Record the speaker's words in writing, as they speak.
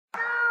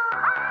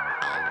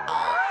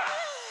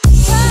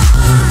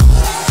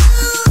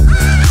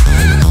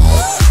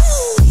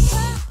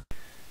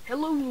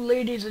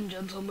Ladies and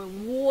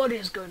gentlemen, what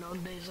is going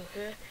on? Daisy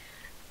here.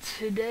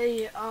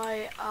 Today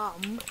I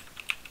am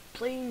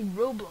playing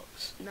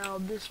Roblox. Now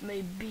this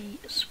may be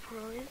a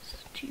surprise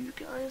to you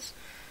guys,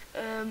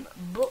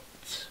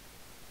 but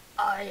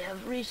I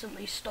have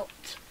recently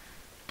stopped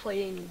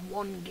playing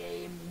one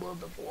game,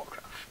 World of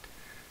Warcraft,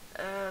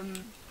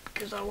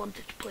 because I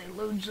wanted to play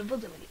loads of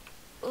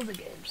other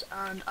games,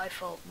 and I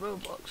felt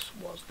Roblox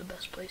was the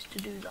best place to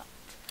do that.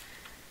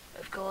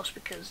 Of course,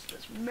 because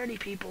there's many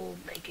people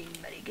making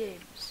many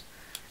games.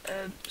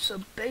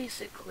 So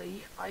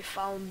basically, I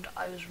found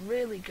I was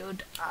really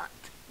good at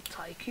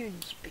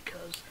Tycoons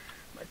because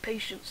my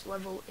patience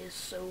level is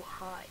so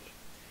high.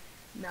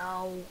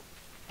 Now,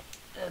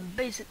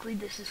 basically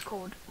this is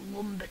called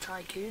Lumber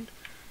Tycoon.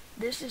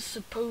 This is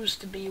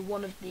supposed to be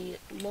one of the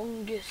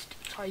longest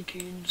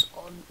tycoons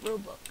on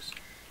Roblox.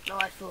 Now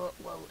I thought,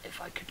 well,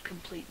 if I could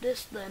complete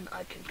this, then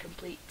I can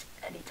complete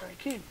any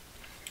tycoon.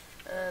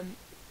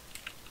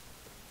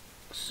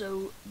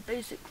 So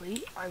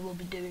basically I will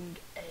be doing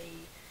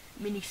a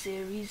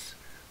mini-series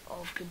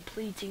of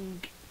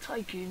completing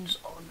tycoons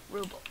on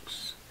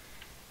Roblox.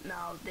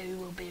 Now they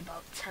will be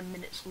about 10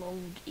 minutes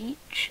long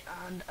each,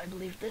 and I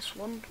believe this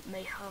one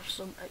may have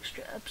some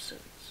extra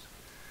episodes.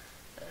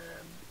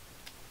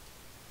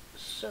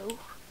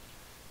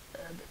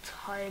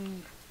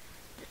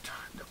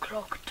 The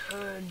clock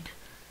turned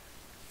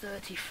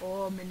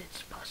 34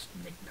 minutes past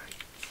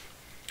midnight.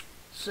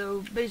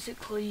 So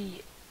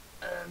basically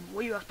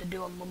what you have to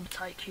do on Lumber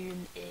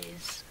Tycoon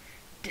is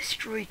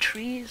destroy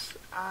trees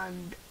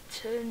and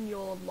turn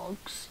your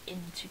logs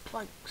into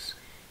planks.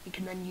 You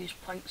can then use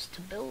planks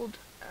to build,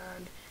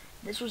 and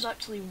this was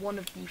actually one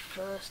of the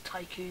first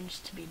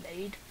tycoons to be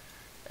made,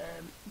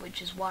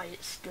 which is why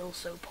it's still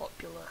so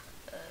popular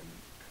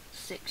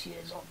 6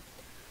 years on.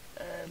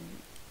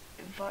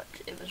 In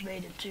fact, it was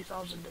made in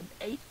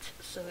 2008,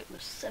 so it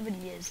was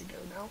 7 years ago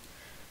now,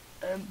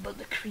 but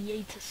the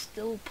creator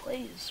still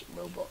plays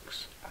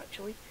Roblox,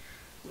 actually,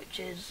 which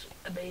is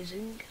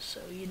amazing,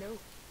 so you know.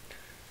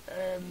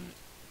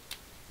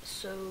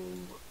 So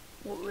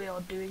what we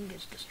are doing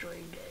is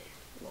destroying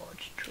a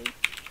large tree.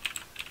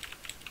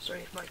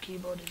 Sorry if my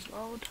keyboard is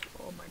loud,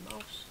 or my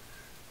mouse.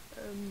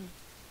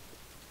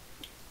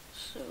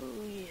 So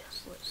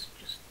yes, let's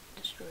just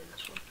destroy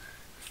this one.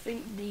 I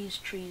think these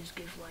trees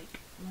give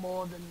like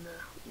more than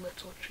the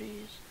little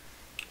trees.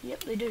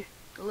 Yep, they do.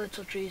 The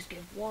little trees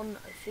give 1,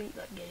 I think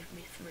that gave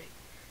me 3.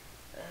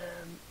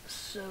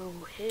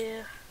 So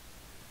here,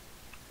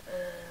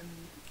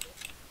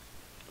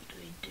 what do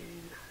we do?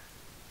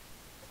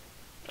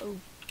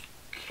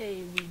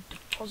 Okay, we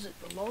deposit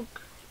the log,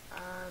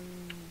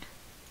 and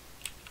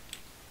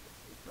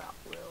that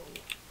will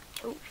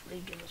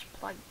hopefully give us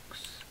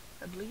planks,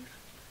 I believe.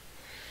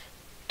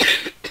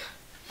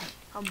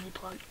 How many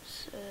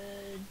planks?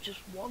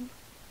 Just 1?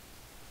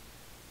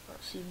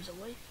 That seems a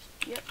waste.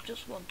 Yep,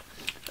 just 1.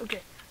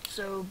 Okay,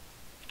 so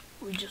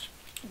we just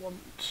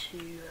want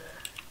to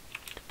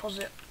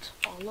deposit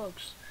our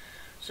logs.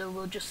 So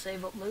we'll just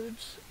save up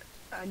loads,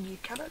 and you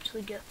can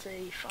actually get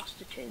a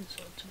faster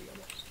chainsaw, to be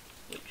honest,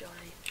 which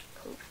I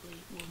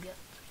hopefully will get.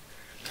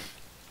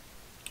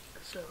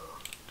 So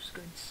I'm just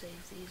going to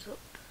save these up.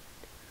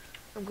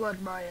 I'm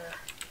glad my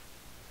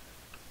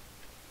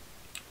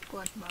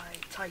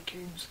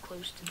tycoon's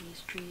close to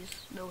these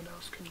trees. No one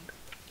else can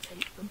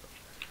take them.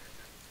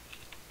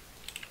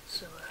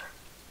 So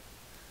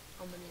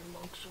how many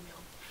logs do we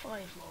have?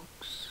 5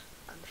 logs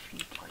and a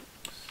few planks.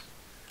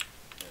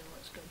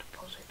 Let's go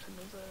deposit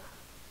another.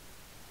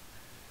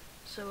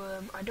 So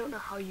I don't know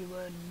how you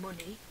earn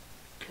money,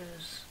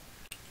 because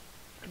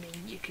I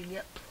mean you can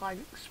get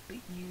planks, but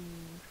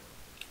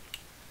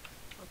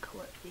I'll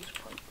collect these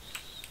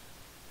planks.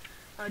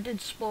 I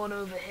did spawn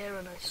over here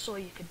and I saw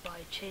you could buy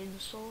a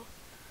chainsaw.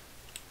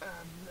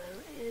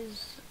 There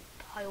is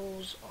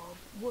piles of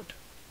wood,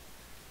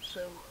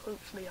 so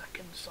hopefully I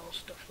can sell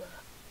stuff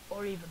there,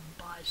 or even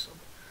buy some.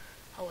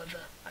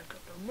 However, I've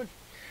got no money.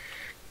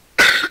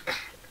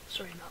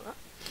 Sorry about that.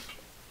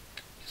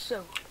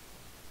 So,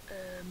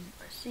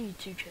 I see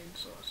 2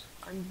 chainsaws.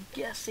 I'm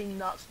guessing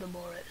that's the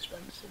more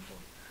expensive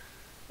one.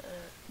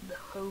 The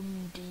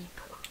Home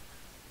Depot.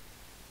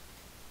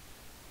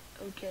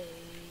 Okay,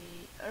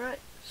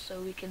 alright,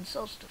 so we can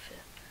sell stuff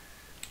here.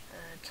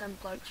 10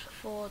 planks for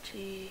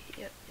 40,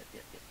 yep.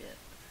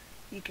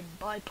 You can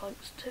buy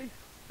planks too.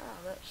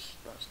 Ah,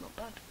 that's not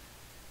bad.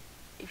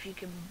 If you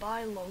can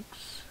buy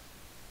logs,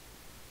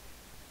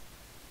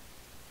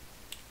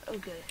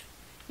 okay,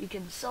 you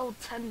can sell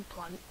 10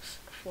 planks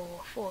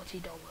for $40.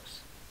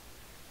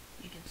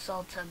 You can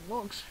sell 10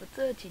 logs for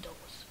 $30.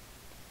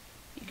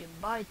 You can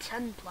buy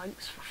 10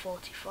 planks for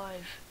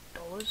 $45.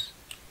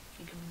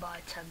 You can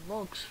buy 10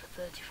 logs for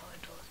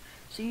 $35.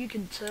 So you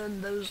can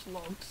turn those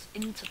logs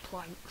into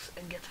planks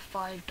and get a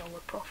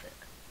 $5 profit.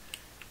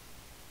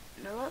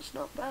 No, that's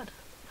not bad.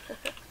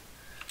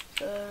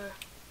 I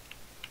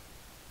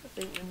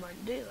think we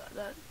might do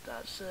that.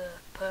 That's a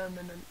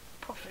permanent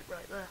profit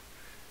right there.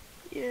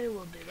 Yeah,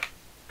 we'll do that.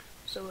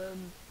 So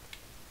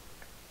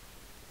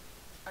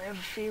I have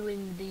a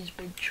feeling these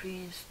big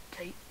trees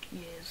take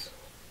years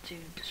to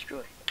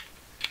destroy.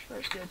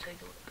 Let's go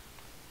take a look.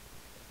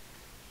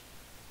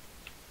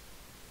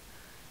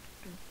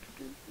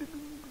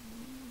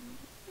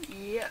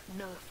 Yeah,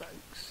 no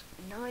thanks.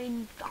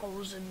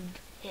 9,000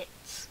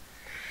 hits.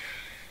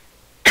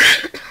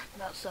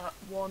 That's that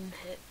one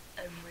hit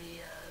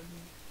every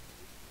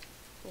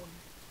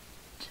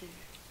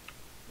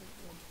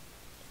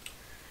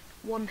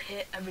one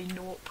hit every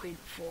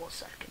 0.4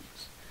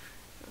 seconds.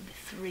 That'll be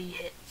 3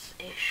 hits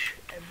ish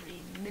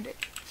every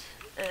minute,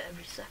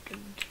 every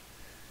second.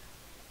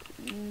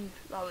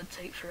 That would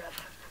take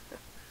forever.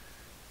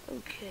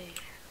 Okay,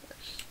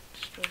 let's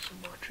destroy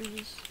some more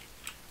trees.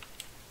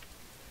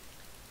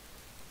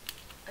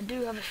 I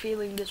do have a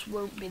feeling this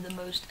won't be the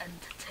most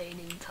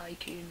entertaining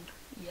Tycoon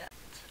yet.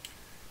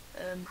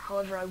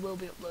 However, I will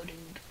be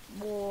uploading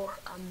more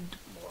and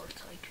more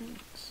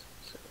Tycoons.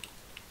 So,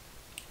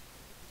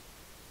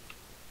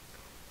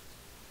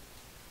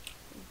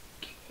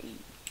 okay.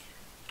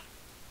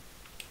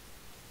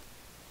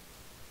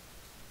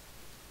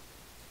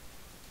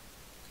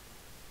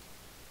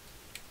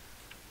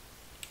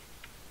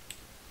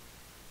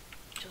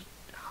 Just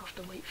have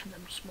to wait for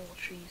them small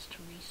trees to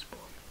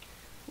respawn.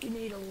 We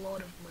need a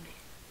lot of money.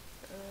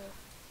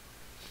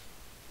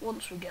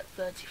 Once we get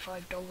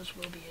 $35,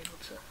 we'll be able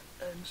to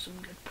earn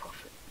some good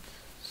profit.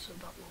 So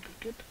that will be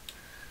good.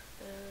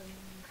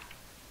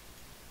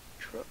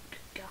 Truck,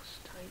 gas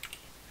tank.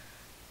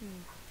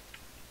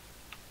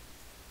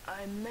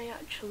 I may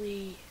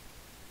actually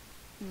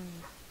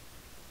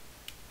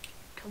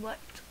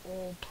collect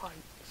all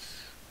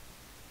planks.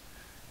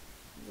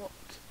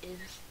 What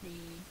is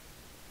the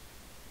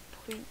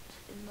point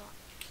in that?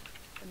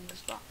 And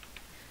there's that.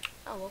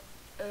 Oh well,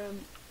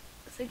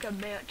 I think I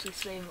may actually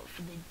save up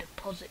for the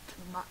deposit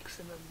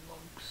maximum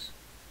logs.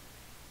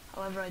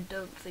 However, I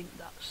don't think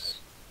that's...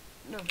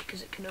 No,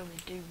 because it can only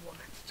do one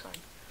at a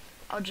time.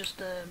 I'll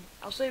just,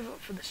 I'll save up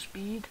for the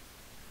speed,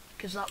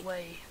 because that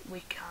way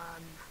we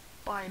can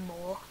buy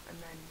more and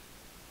then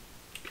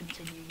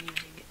continue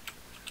using it.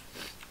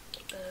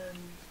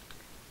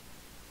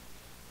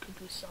 Could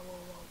we sell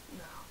all of...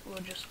 No,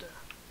 we'll just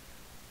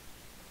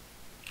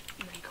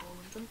make all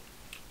of them.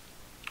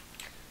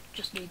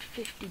 Just need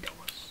 $50.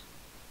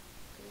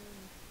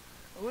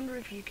 I wonder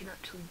if you can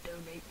actually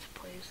donate to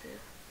players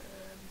here.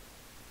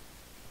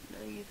 No,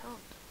 you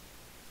can't.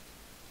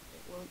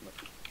 It won't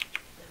let me.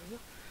 There we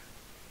go.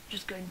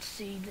 Just going to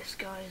see this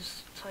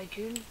guy's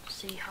Tycoon,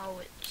 see how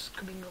it's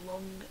coming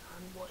along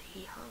and what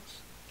he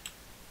has.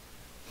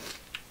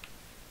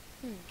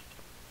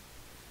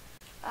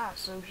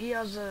 So he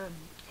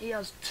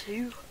has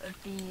two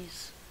of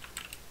these.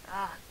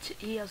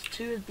 He has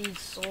two of these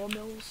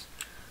sawmills.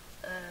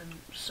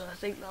 So I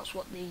think that's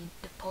what the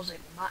deposit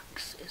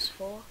max is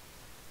for.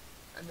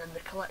 And then the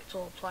collect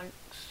all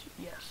planks,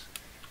 yes,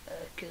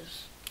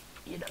 because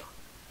you know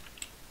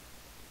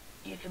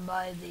you can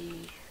buy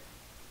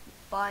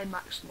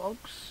max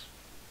logs,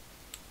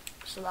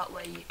 so that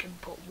way you can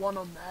put one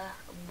on there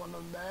and one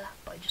on there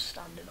by just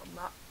standing on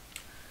that.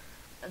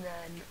 And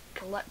then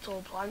collect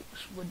all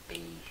planks would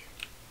be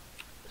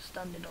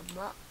standing on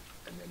that,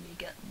 and then you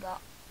get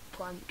that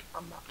plank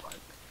and that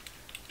plank.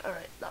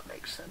 Alright, that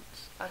makes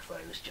sense. I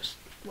thought it was just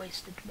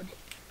wasted money.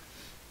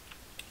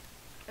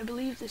 I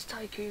believe this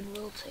Tycoon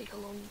will take a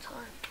long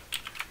time.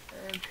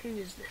 Who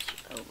is this?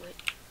 Oh wait,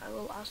 I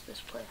will ask this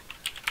player.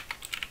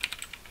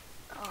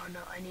 Oh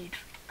no, I need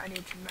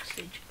to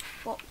message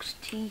Fox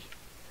T.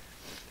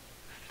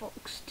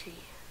 Fox T.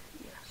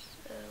 Yes.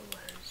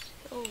 Where's...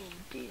 Oh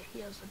dear,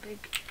 he has a big...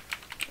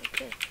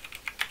 Okay.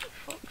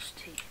 Fox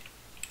T.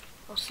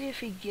 I'll see if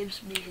he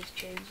gives me his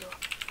chainsaw.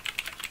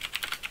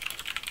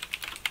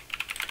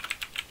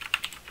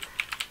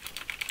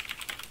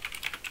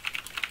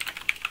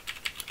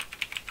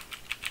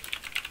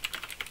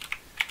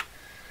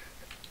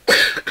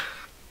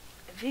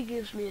 If he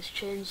gives me his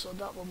chainsaw,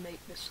 that will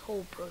make this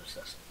whole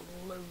process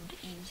a load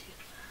easier.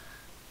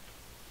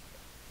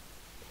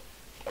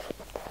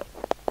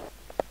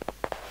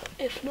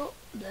 If not,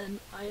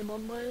 then I am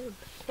on my own.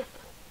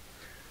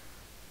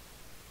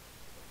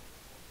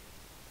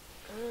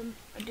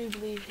 I do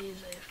believe he is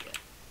AFK.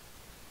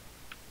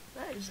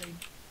 That is a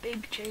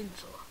big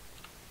chainsaw.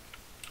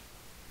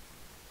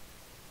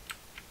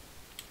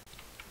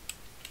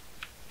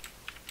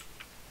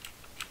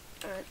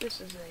 Alright, this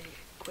is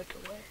a quicker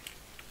way.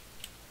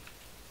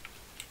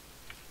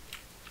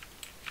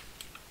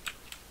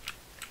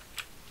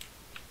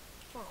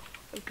 Oh,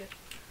 okay.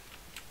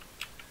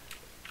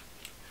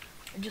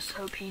 I just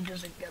hope he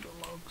doesn't get the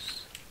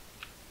logs.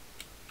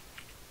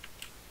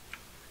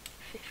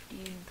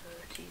 15,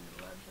 13,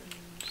 11,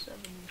 7,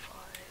 5,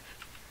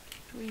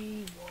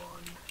 3,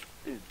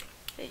 1. Ooh,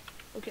 hey,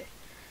 okay.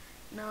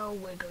 Now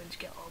we're going to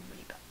get our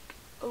money back.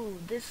 Oh,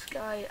 this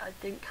guy I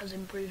think has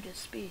improved his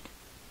speed.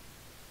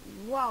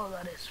 Wow,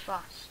 that is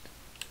fast.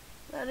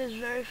 That is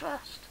very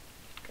fast.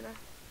 Can I?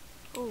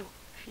 Oh,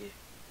 phew.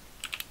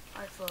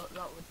 I thought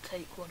that would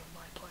take one of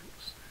my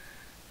planks.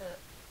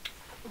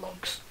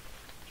 Logs.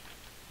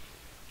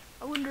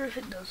 I wonder if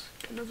it does.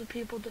 Can other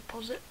people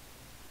deposit?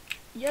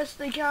 Yes,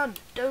 they can.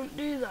 Don't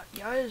do that,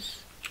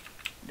 guys.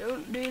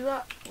 Don't do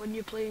that when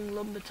you're playing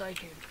Lumber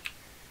Tycoon.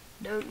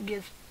 Don't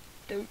give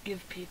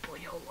people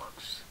your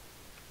logs.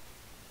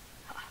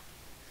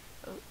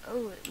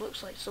 Oh, it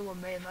looks like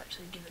someone may have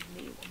actually given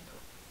me one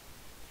though.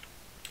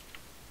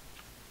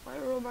 Why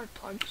are all my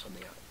planks on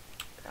the out?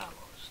 Oh,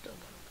 well, still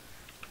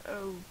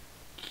done.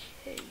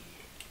 Okay.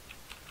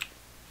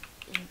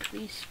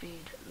 Increase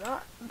speed.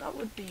 That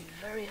would be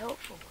very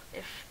helpful.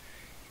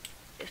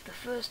 If the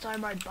first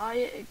time I buy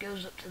it, it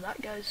goes up to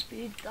that guy's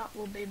speed, that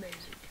will be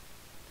amazing.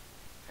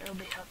 I'll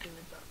be happy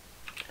with that.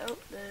 Oh,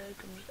 there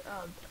comes.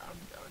 I'll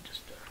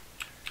just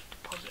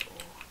deposit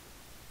all.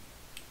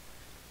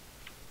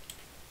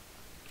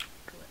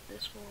 Collect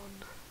this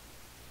one.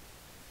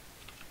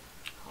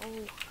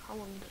 How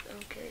long?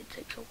 Okay, it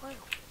takes a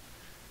while.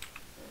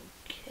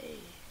 Okay.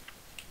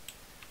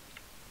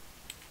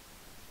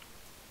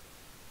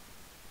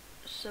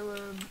 So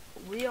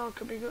we are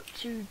coming up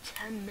to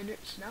 10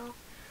 minutes now.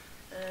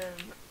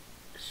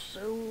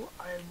 So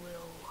I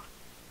will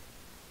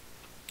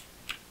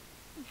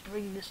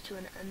bring this to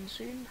an end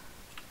soon.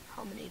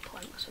 How many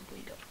planks have we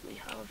got? We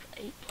have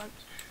 8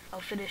 planks. I'll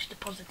finish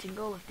depositing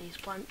all of these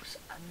planks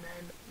and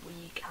then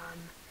we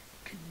can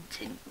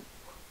continue.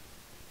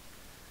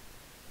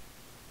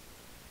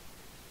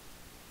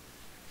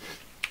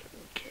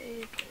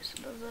 Okay, place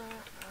another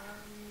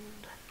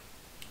and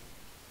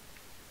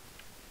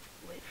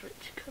wait for it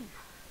to come.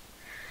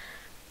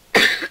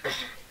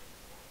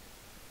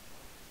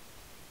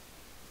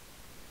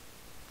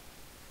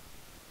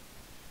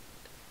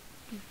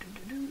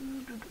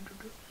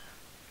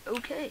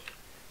 Okay,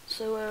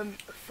 so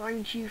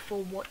thank you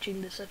for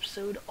watching this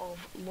episode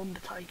of Lumber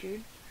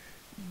Tycoon.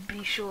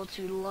 Be sure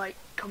to like,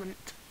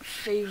 comment,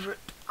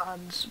 favourite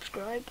and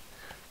subscribe.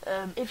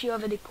 If you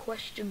have any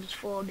questions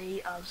for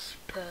me as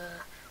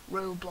per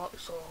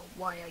Roblox or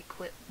why I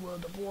quit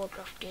World of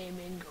Warcraft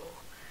gaming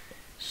or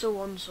so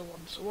on,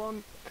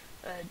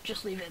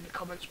 just leave it in the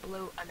comments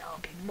below and I'll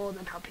be more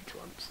than happy to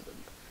answer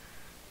them.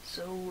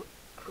 So,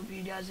 hope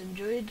you guys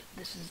enjoyed.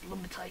 This is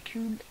Lumber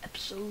Tycoon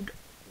episode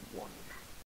 1.